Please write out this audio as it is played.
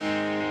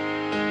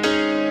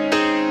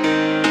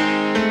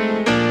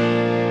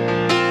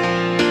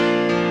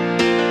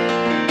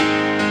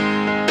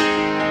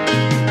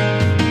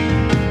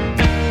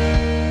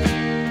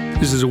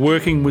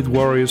Working with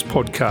Warriors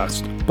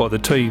podcast by the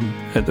team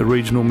at the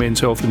Regional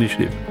Men's Health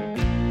Initiative.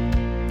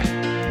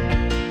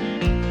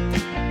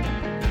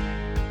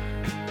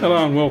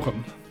 Hello and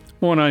welcome.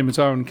 My name is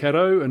Owen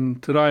Caddo,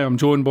 and today I'm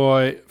joined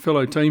by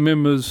fellow team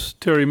members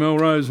Terry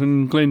Melrose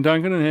and Glenn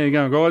Duncan. And how you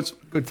going, guys?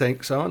 Good,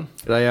 thanks, Owen.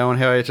 G'day, Owen.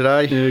 How are you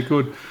today? Yeah,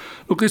 good.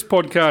 Look, this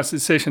podcast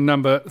is session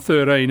number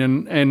 13,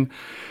 and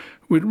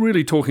we're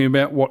really talking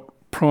about what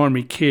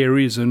primary care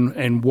is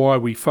and why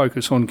we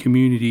focus on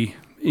community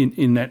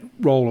in that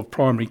role of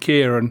primary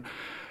care. And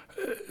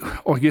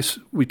I guess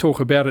we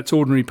talk about it's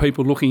ordinary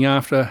people looking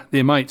after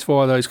their mates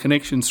via those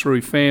connections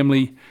through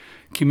family,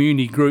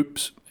 community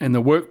groups and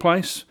the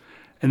workplace.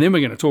 And then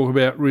we're going to talk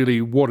about really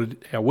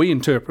how we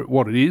interpret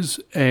what it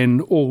is,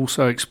 and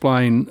also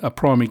explain a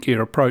primary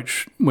care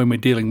approach when we're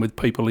dealing with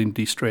people in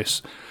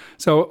distress.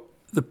 So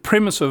the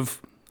premise of,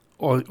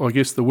 I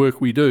guess, the work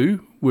we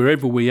do,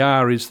 wherever we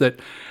are, is that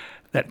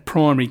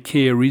primary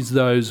care is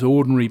those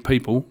ordinary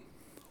people,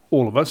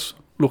 all of us,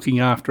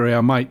 looking after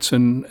our mates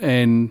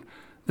and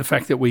the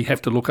fact that we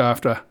have to look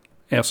after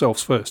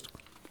ourselves first.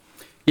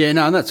 Yeah,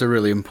 no, and that's a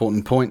really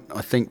important point.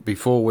 I think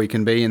before we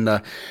can be in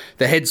the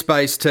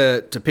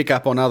headspace to pick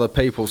up on other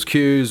people's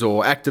cues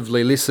or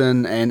actively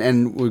listen,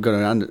 and we've got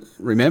to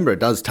remember it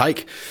does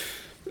take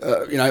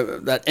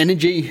that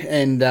energy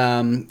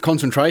and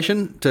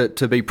concentration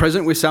to be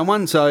present with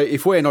someone. So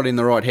if we're not in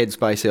the right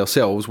headspace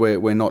ourselves,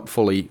 we're not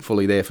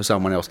fully there for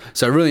someone else.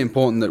 So really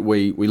important that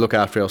we look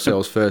after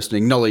ourselves first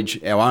and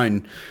acknowledge our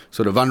own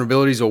sort of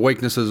vulnerabilities or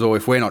weaknesses, or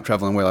if we're not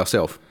travelling well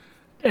ourselves.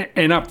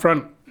 And up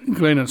front,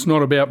 Glenn, it's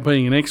not about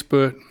being an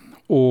expert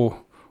or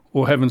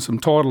having some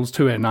titles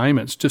to our name.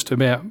 It's just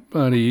about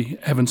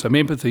having some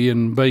empathy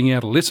and being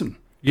able to listen.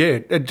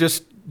 Yeah,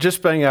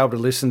 just being able to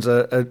listen is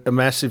a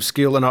massive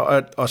skill. And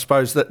I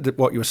suppose that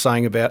what you were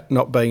saying about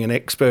not being an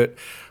expert,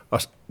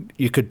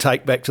 you could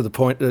take back to the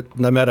point that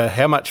no matter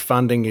how much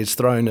funding is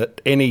thrown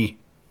at any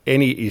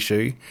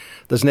issue,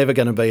 there's never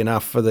going to be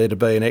enough for there to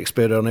be an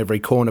expert on every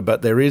corner.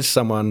 But there is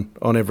someone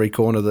on every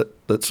corner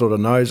that sort of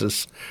knows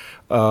us,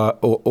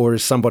 or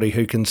is somebody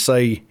who can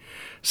see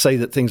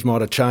that things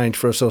might have changed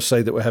for us, or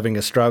see that we're having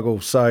a struggle.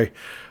 So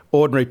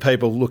ordinary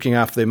people looking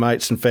after their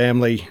mates and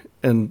family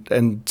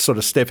and sort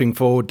of stepping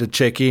forward to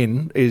check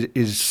in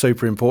is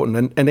super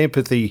important. And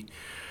empathy,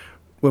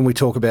 when we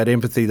talk about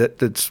empathy,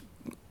 that's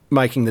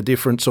making the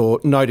difference or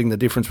noting the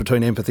difference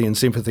between empathy and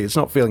sympathy. It's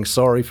not feeling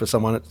sorry for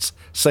someone, it's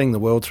seeing the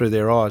world through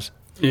their eyes.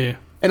 Yeah.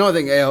 And I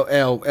think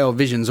our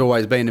vision's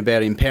always been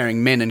about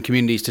empowering men and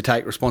communities to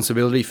take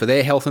responsibility for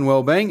their health and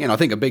well-being. And I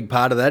think a big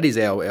part of that is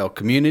our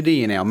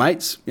community and our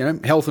mates,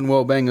 health and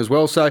well-being as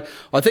well. So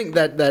I think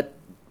that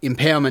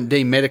empowerment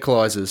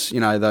demedicalises,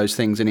 those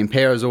things, and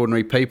empowers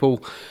ordinary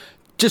people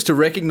just to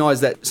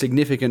recognise that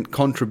significant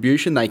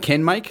contribution they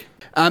can make.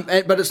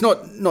 But it's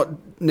not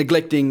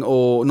neglecting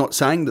or not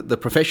saying that the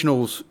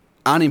professionals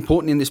aren't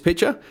important in this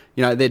picture.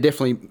 They're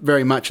definitely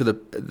very much of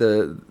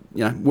the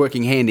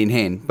working hand in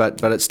hand.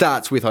 But it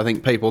starts with, I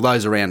think, people,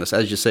 those around us,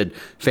 as you said,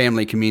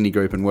 family, community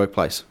group and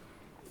workplace.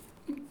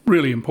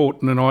 Really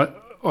important, and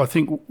I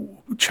think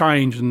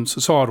change and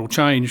societal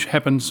change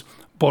happens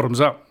bottoms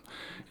up.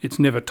 It's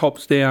never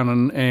tops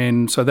down,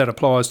 and so that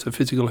applies to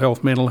physical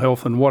health, mental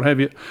health and what have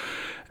you.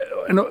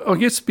 And I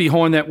guess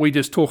behind that we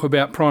just talk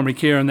about primary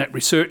care and that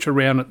research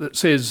around it that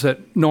says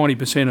that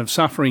 90% of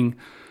suffering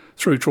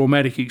through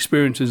traumatic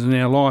experiences in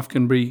our life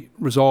can be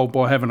resolved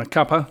by having a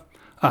cuppa,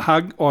 a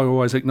hug. I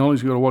always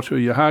acknowledge you've got to watch who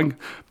you hug,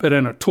 but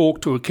and a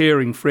talk to a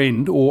caring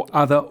friend or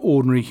other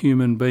ordinary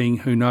human being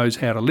who knows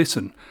how to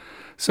listen.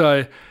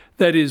 So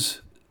that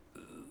is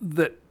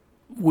that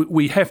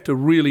we have to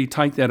really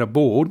take that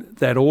aboard,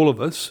 that all of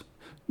us,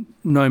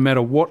 no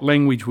matter what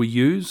language we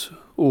use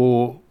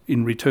or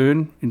in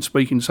return in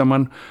speaking to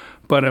someone,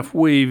 but if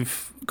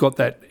we've got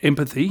that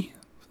empathy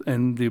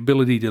and the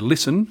ability to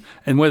listen,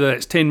 and whether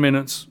that's 10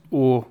 minutes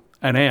or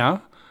an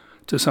hour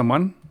to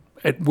someone,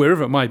 at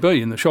wherever it may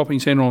be, in the shopping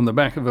centre, on the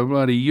back of a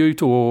bloody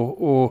ute,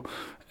 or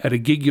at a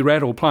gig you're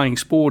at, or playing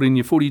sport in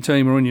your footy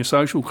team or in your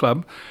social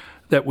club,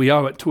 that we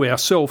owe it to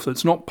ourselves.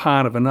 It's not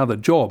part of another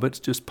job. It's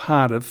just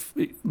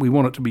we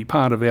want it to be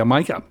part of our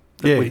makeup.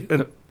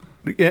 And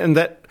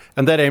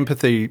that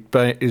empathy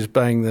is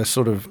being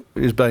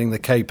the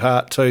key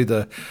part too.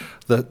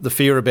 The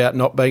fear about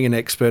not being an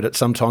expert, it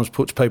sometimes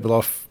puts people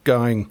off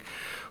going,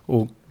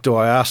 well, do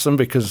I ask them,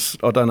 because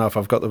I don't know if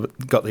I've got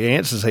the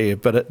answers here.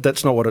 But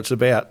that's not what it's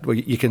about.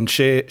 You can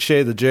share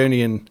the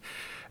journey and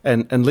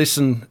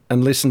listen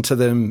to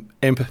them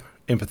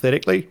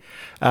empathetically,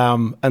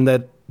 and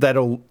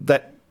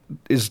that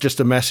is just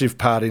a massive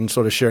part in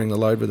sort of sharing the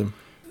load with them.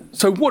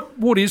 So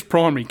what is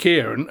primary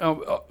care? And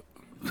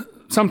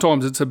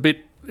sometimes it's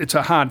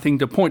a hard thing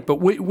to point, but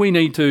we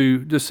need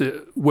to just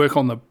work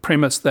on the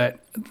premise that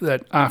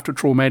after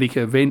traumatic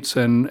events,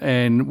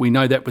 and we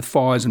know that with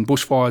fires and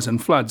bushfires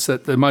and floods,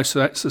 that the most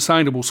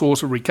sustainable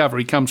source of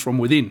recovery comes from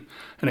within,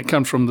 and it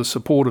comes from the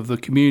support of the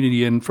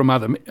community and from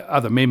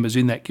other members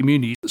in that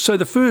community. So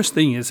the first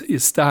thing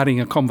is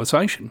starting a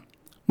conversation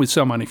with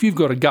someone. If you've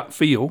got a gut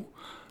feel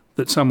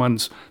that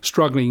someone's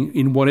struggling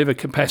in whatever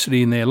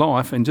capacity in their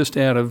life, and just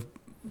out of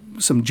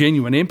some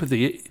genuine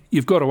empathy,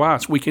 you've got to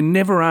ask. We can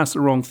never ask the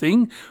wrong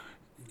thing,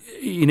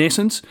 in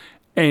essence,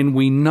 and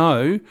we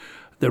know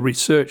the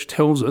research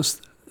tells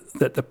us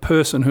that the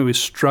person who is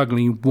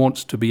struggling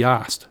wants to be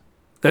asked.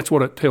 That's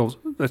what it tells.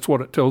 That's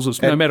what it tells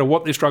us, no matter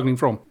what they're struggling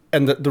from.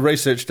 And the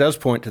research does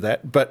point to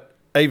that, but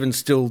even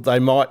still, they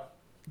might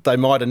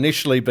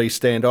initially be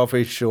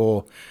standoffish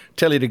or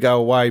tell you to go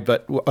away.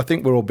 But I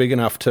think we're all big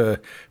enough to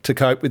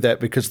cope with that,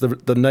 because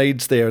the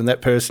need's there, and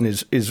that person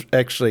is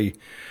actually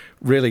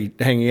really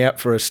hanging out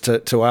for us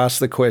to ask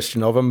the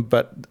question of them,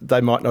 but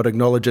they might not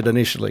acknowledge it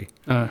initially.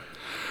 And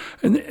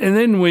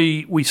then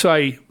we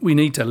say we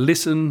need to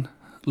listen,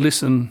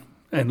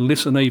 and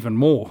listen even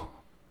more.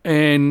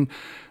 And,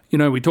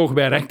 we talk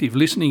about active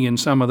listening in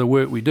some of the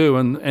work we do,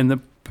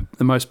 and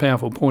the most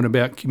powerful point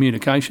about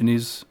communication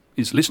is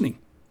listening.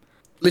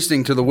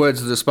 Listening to the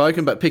words that are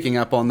spoken, but picking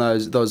up on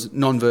those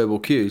non-verbal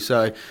cues.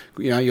 So,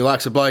 you'll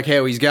ask a bloke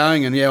how he's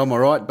going, and I'm all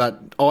right,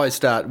 but eyes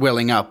start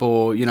welling up,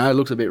 or,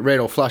 looks a bit red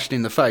or flushed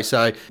in the face.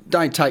 So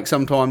don't take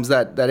sometimes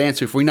that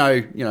answer if we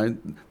know,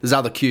 there's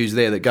other cues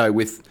there that go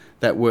with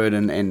that word,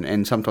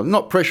 and sometimes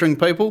not pressuring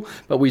people,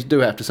 but we do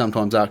have to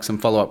sometimes ask some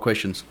follow-up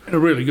questions. And a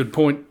really good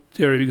point,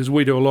 Terry, because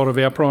we do a lot of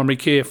our primary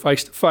care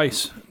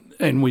face-to-face,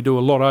 and we do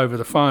a lot over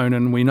the phone,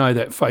 and we know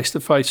that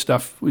face-to-face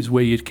stuff is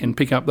where you can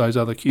pick up those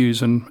other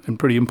cues, and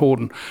pretty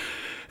important.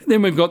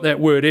 Then we've got that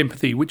word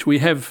empathy, which we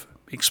have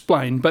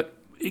explained, but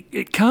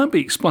it can't be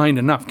explained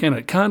enough, can it?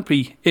 It can't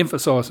be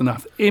emphasised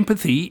enough.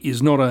 Empathy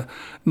is not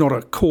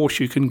a course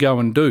you can go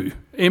and do.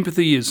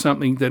 Empathy is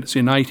something that's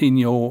innate in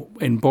your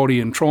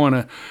body, and trying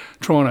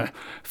to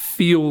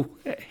feel,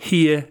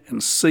 hear,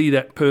 and see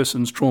that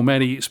person's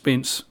traumatic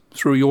experience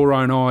through your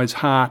own eyes,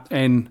 heart,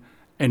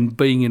 and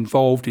being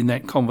involved in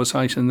that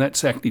conversation.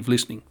 That's active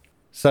listening.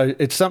 So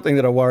it's something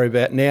that I worry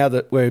about now,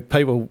 that where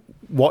people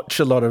watch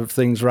a lot of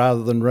things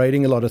rather than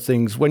reading a lot of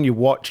things. When you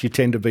watch, you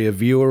tend to be a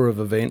viewer of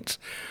events,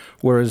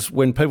 whereas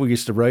when people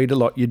used to read a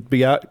lot,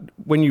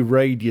 when you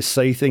read, you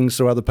see things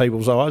through other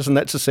people's eyes, and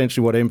that's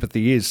essentially what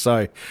empathy is.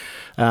 So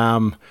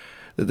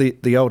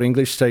the old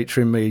English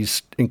teacher in me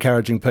is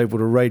encouraging people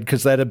to read,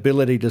 because that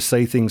ability to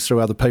see things through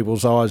other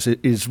people's eyes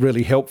is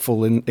really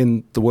helpful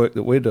in the work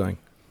that we're doing.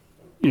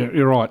 Yeah,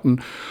 you're right.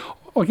 And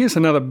I guess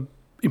another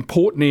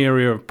important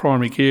area of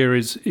primary care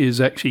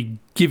is actually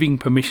giving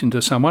permission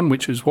to someone,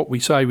 which is what we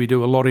say we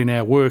do a lot in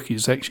our work,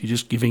 is actually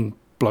just giving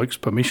blokes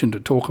permission to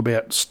talk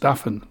about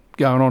stuff and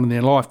going on in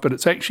their life. But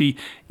it's actually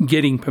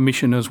getting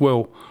permission as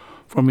well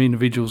from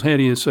individuals. How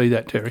do you see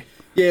that, Terry?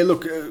 Yeah,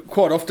 look,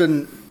 quite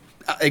often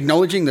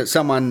acknowledging that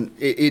someone,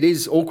 it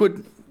is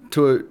awkward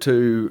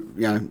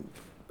to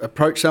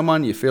approach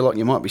someone, you feel like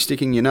you might be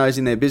sticking your nose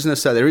in their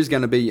business, so there is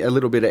going to be a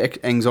little bit of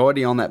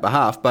anxiety on that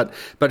behalf, but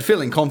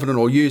feeling confident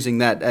or using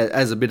that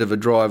as a bit of a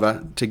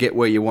driver to get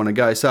where you want to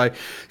go. So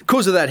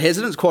because of that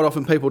hesitance, quite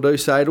often people do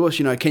say to us,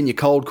 can you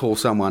cold call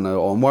someone,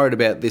 or I'm worried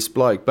about this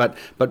bloke, but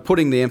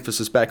putting the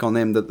emphasis back on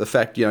them, that the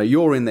fact,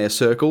 you're in their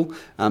circle,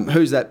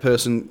 who's that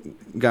person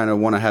going to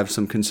want to have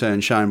some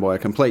concern shown by a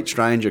complete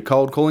stranger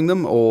cold calling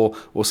them, or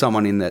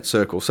someone in that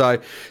circle.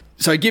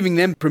 So giving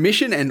them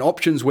permission and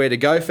options where to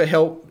go for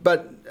help.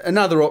 But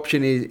another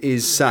option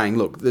is saying,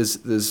 look,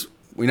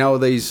 we know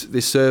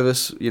this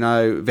service,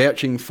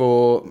 vouching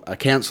for a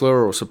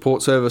counsellor or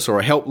support service or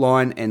a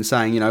helpline, and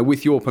saying,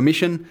 with your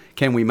permission,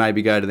 can we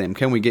maybe go to them?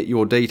 Can we get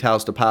your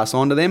details to pass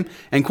on to them?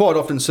 And quite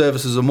often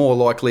services are more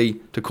likely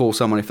to call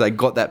someone if they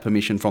got that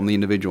permission from the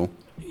individual.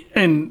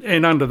 And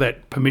under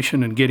that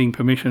permission and getting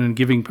permission and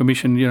giving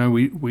permission,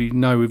 we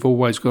know we've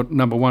always got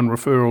number one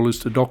referral is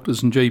to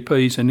doctors and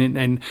GPs,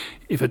 and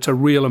if it's a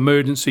real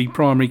emergency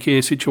primary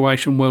care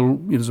situation, well,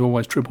 there's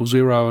always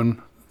 000 and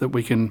that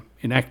we can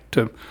enact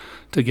to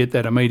get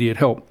that immediate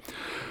help.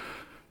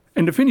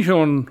 And to finish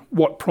on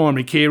what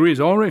primary care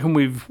is, I reckon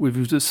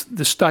we've just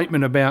the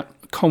statement about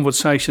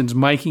conversations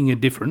making a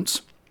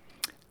difference,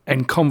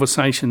 and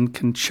conversation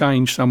can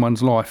change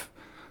someone's life.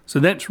 So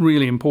that's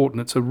really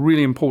important. It's a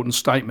really important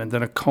statement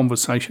that a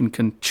conversation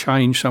can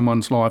change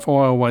someone's life. I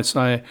always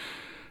say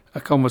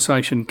a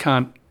conversation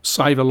can't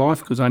save a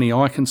life, because only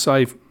I can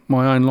save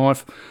my own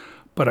life,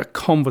 but a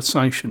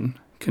conversation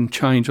can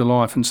change a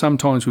life. And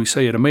sometimes we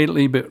see it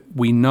immediately, but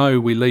we know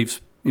we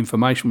leave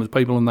information with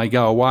people and they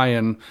go away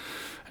and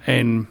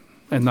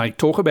they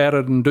talk about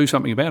it and do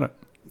something about it.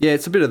 Yeah,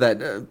 it's a bit of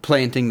that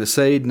planting the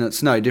seed, and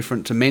it's no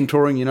different to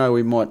mentoring.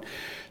 We might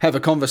have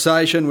a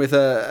conversation with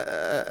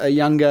a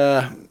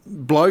younger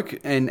bloke,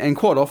 and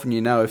quite often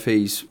if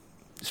he's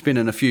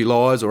spinning a few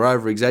lies or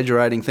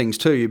over-exaggerating things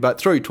to you, but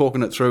through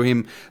talking it through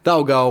him,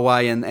 they'll go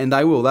away and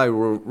they will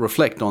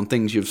reflect on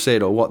things you've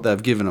said or what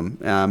they've given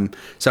them.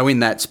 So in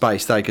that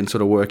space, they can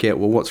sort of work out,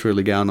 well, what's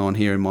really going on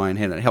here in my own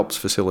head. It helps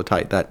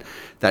facilitate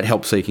that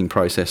help-seeking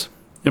process.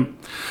 Yep.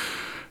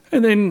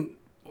 And then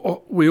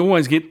we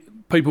always get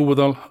people with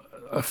a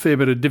fair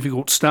bit of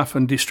difficult stuff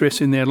and distress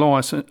in their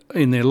life,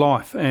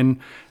 and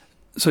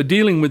So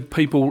dealing with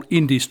people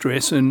in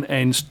distress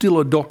and still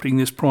adopting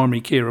this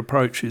primary care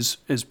approach is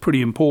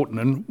pretty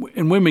important.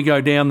 And when we go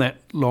down that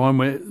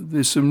line,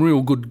 there's some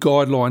real good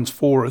guidelines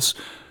for us.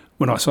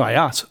 When I say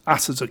us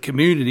as a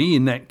community,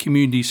 in that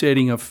community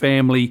setting of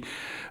family,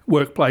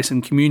 workplace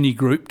and community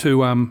group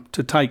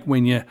to take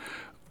when you're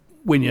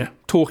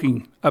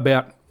talking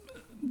about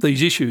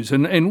these issues.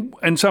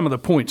 And some of the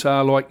points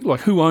are like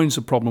who owns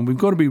the problem. We've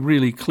got to be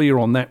really clear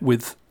on that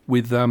with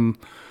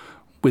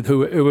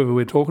whoever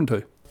we're talking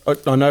to.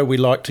 I know we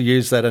like to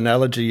use that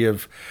analogy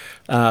of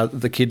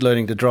the kid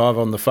learning to drive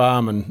on the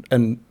farm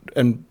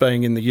and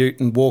being in the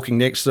ute and walking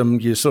next to them.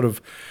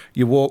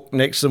 You walk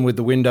next to them with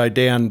the window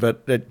down,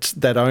 but it's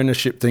that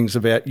ownership thing's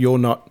about you're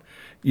not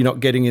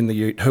getting in the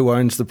ute. Who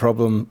owns the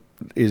problem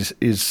is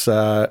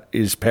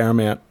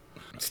paramount.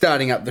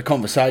 Starting up the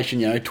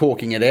conversation,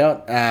 talking it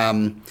out.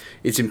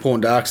 It's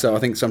important to ask, I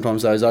think,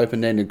 sometimes those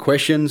open-ended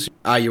questions.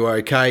 Are you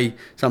okay?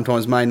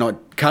 Sometimes may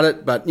not cut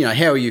it, but,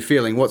 how are you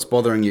feeling? What's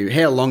bothering you?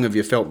 How long have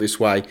you felt this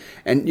way?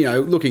 And,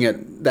 looking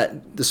at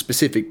the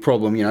specific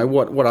problem,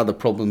 what other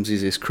problems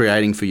is this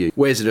creating for you?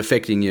 Where's it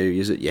affecting you?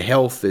 Is it your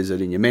health? Is it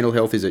in your mental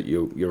health? Is it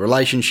your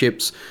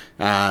relationships?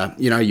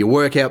 Your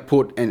work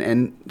output?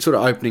 And sort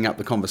of opening up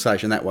the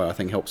conversation that way, I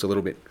think, helps a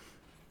little bit.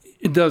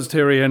 It does,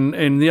 Terry,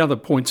 and the other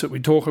points that we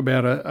talk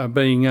about are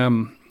being,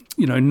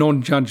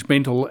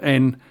 non-judgmental,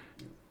 and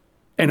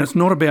it's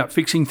not about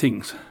fixing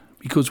things,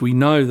 because we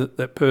know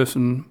that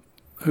person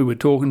who we're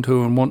talking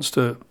to and wants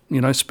to,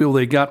 spill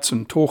their guts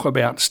and talk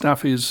about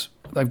stuff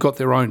they've got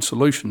their own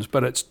solutions,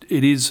 but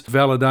it is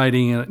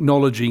validating and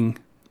acknowledging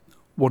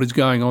what is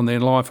going on in their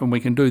life, and we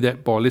can do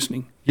that by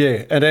listening.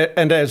 Yeah,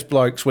 and as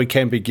blokes, we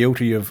can be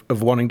guilty of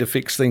wanting to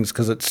fix things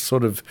because it's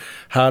sort of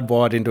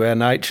hardwired into our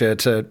nature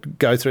to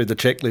go through the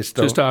checklist.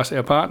 Just ask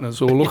our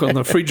partners or look on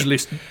the fridge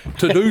list,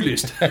 to-do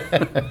list.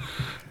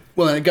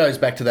 Well, and it goes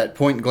back to that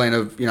point, Glenn,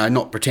 of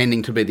not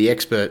pretending to be the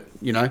expert.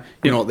 You're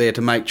not there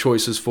to make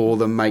choices for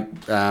them,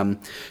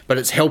 but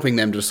it's helping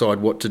them decide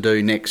what to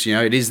do next.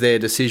 It is their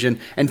decision,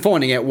 and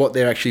finding out what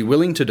they're actually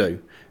willing to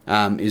do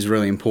is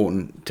really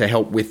important to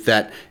help with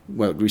that.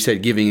 Well, we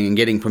said giving and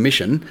getting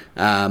permission,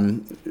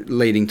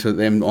 leading to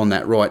them on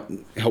that right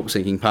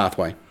help-seeking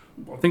pathway.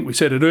 I think we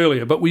said it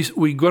earlier, but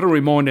we got to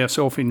remind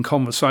ourselves in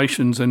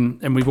conversations,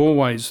 and we've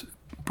always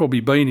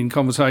probably been in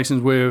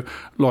conversations where,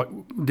 like,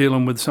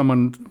 dealing with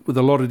someone with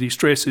a lot of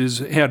distress is,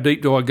 how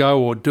deep do I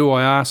go, or do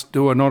I ask,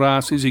 do I not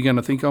ask, is he going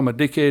to think I'm a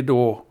dickhead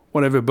or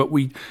whatever? But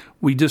we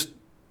just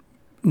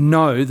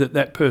know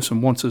that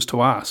person wants us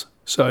to ask.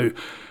 So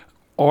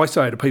I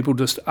say to people,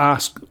 just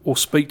ask or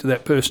speak to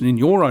that person in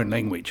your own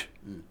language.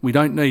 We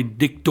don't need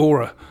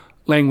dictora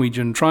language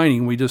and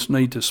training. We just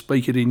need to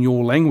speak it in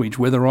your language,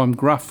 whether I'm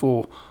gruff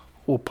or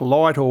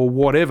polite or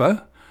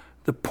whatever.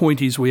 The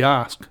point is we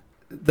ask.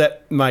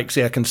 That makes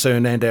our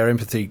concern and our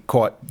empathy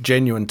quite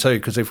genuine too,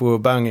 because if we were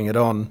bunging it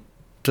on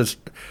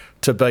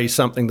to be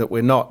something that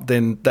we're not,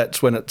 then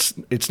that's when it's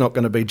not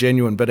going to be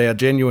genuine. But our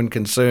genuine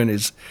concern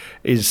is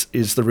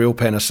the real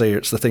panacea.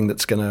 It's the thing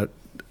that's going to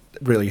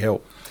really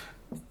help.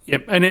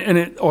 Yep,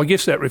 and I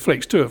guess that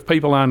reflects too. If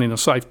people aren't in a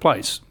safe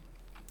place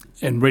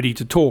and ready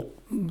to talk,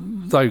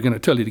 they're going to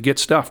tell you to get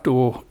stuffed,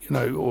 or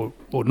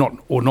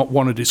not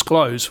want to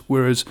disclose.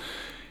 Whereas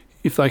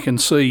if they can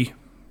see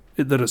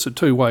that it's a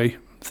two-way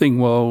thing,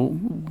 well,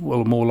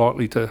 more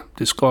likely to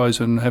disclose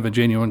and have a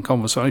genuine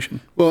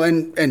conversation. Well,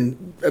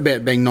 and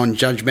about being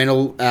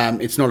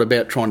non-judgmental, it's not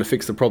about trying to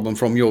fix the problem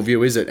from your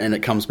view, is it? And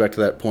it comes back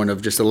to that point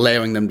of just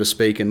allowing them to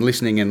speak and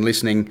listening,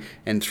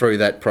 and through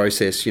that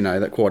process,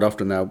 that quite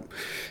often they'll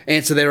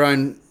answer their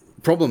own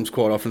problems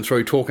quite often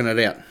through talking it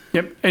out.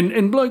 Yep,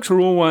 and blokes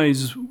are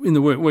always, in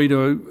the work we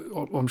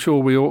do, I'm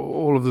sure we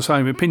all have the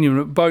same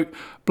opinion, but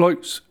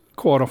blokes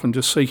quite often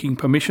just seeking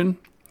permission,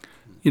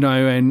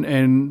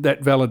 and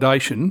that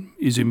validation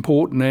is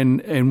important.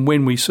 And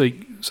when we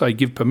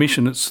give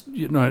permission, it's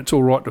it's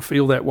all right to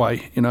feel that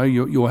way.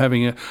 You're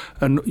having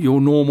your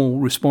normal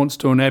response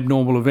to an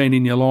abnormal event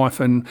in your life,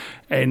 and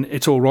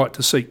it's all right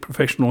to seek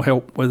professional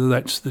help, whether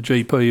that's the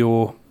GP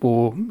or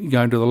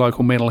going to the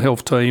local mental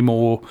health team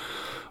or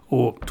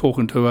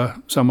talking to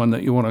someone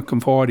that you want to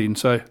confide in.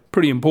 So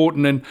pretty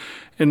important.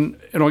 And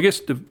I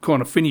guess to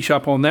kind of finish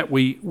up on that,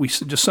 we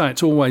just say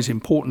it's always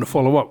important to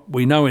follow up.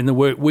 We know in the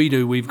work we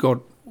do, we've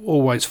got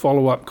always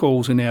follow-up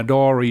calls in our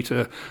diary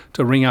to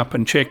ring up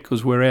and check,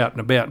 because we're out and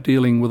about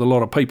dealing with a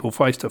lot of people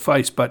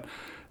face-to-face. But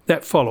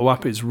that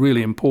follow-up is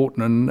really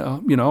important. And,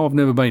 I've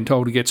never been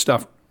told to get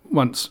stuff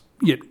once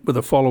yet with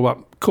a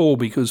follow-up call,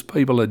 because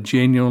people are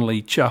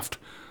genuinely chuffed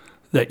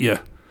that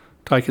you're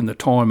taking the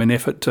time and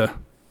effort to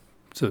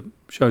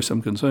show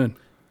some concern.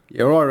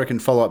 Yeah, well, I reckon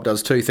follow-up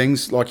does two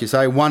things. Like you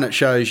say, one, it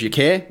shows you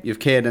care. You've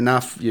cared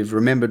enough. You've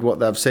remembered what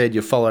they've said.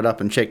 You've followed up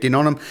and checked in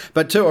on them.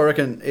 But two, I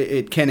reckon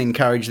it can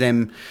encourage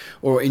them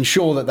or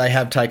ensure that they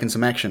have taken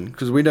some action.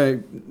 Because we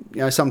do,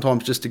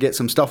 sometimes just to get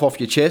some stuff off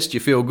your chest, you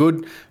feel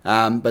good,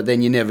 but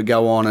then you never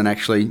go on and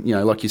actually,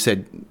 like you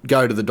said,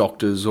 go to the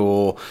doctors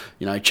or,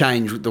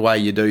 change the way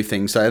you do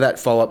things. So that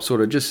follow-up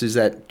sort of just is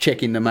that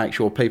check-in to make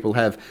sure people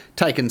have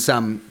taken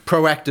some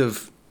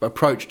proactive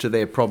approach to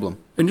their problem.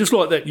 And just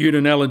like that ute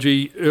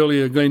analogy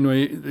earlier, Glenn,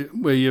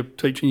 where you're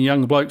teaching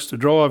young blokes to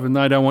drive and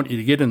they don't want you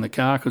to get in the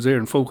car because they're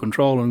in full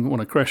control and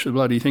want to crash the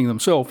bloody thing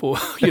themselves or,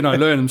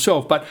 learn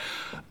themselves.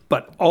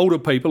 But older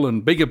people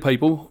and bigger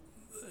people,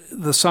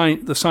 the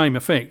same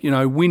effect.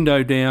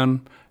 Window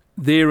down,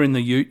 they're in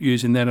the ute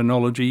using that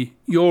analogy.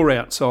 You're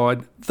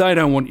outside. They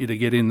don't want you to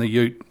get in the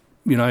ute.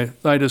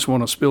 They just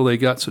want to spill their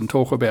guts and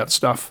talk about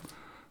stuff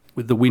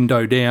with the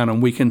window down,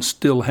 and we can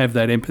still have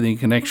that empathy and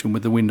connection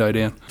with the window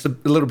down. It's a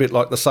little bit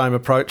like the same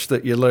approach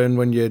that you learn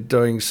when you're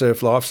doing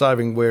surf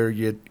lifesaving, where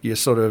you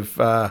sort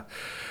of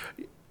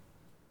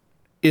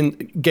in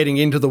getting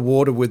into the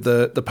water with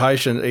the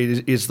patient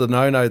is the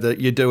no-no, that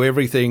you do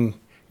everything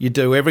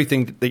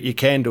that you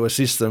can to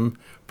assist them,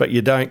 but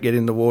you don't get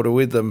in the water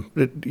with them.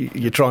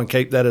 You try and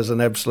keep that as an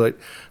absolute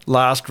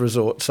last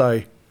resort.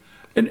 So,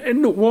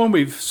 and look, while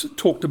we've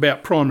talked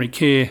about primary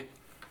care,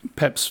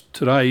 perhaps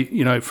today,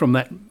 from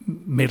that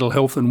mental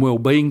health and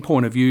well-being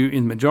point of view,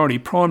 in majority,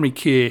 primary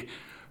care,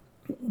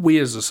 we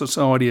as a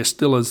society are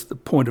still as the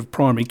point of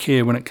primary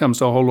care when it comes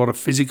to a whole lot of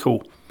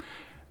physical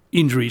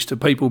injuries to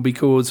people,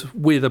 because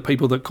we're the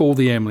people that call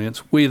the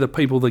ambulance. We're the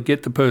people that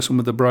get the person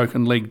with the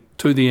broken leg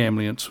to the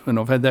ambulance, and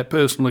I've had that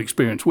personal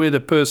experience. We're the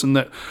person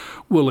that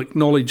will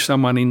acknowledge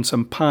someone in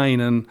some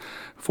pain and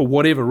for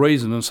whatever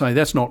reason and say,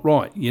 that's not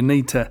right, you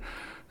need to...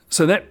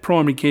 So that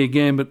primary care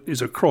gambit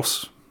is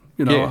across...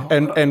 Yeah,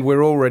 and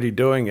we're already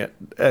doing it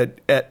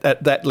at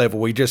that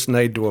level. We just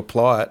need to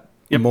apply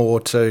it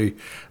more to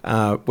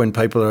when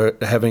people are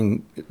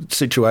having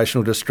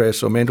situational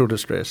distress or mental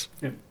distress.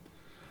 Yep.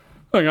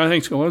 Okay,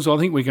 thanks, guys. I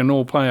think we can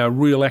all play a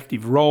real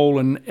active role,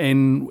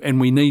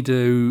 and we need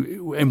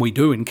to, and we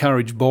do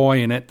encourage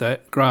buy-in at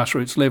that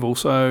grassroots level.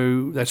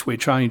 So that's where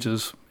change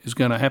is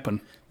going to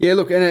happen. Yeah,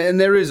 look, and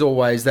there is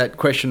always that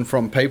question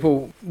from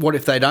people, what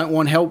if they don't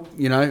want help,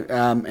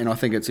 and I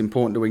think it's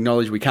important to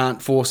acknowledge we can't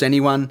force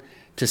anyone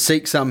to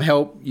seek some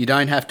help. You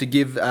don't have to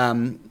give,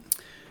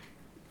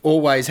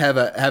 always have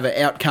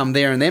an outcome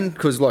there and then,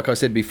 because like I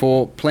said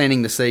before,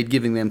 planting the seed,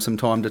 giving them some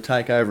time to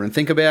take over and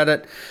think about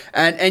it,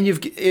 and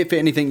you've, if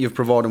anything, you've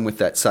provided them with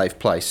that safe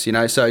place,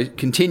 so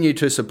continue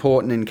to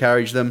support and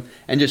encourage them,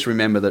 and just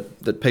remember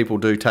that people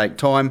do take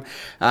time,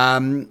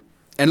 and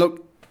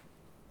look,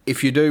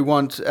 if you do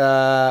want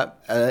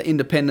an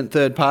independent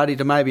third party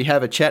to maybe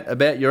have a chat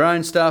about your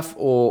own stuff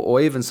or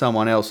even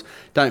someone else,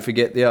 don't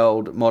forget the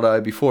old motto,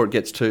 before it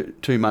gets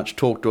too much,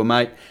 talk to a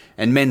mate.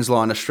 And Men's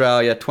Line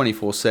Australia,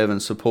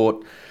 24/7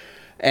 support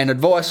and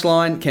advice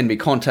line can be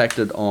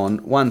contacted on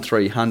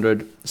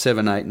 1300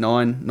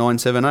 789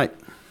 978.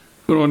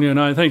 Good on you,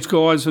 no. Thanks,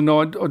 guys. And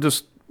I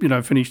just,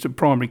 finished at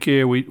primary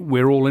care.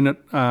 We're all in it.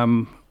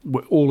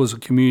 We're all as a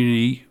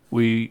community.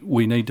 We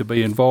need to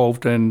be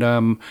involved, and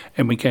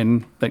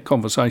that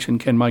conversation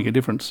can make a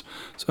difference.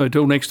 So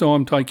till next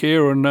time, take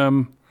care,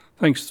 and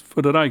thanks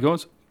for today,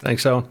 guys.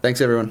 Thanks, Owen.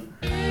 Thanks, everyone.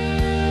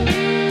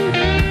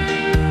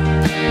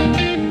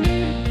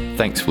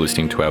 Thanks for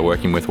listening to our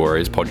Working with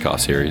Warriors podcast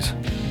series.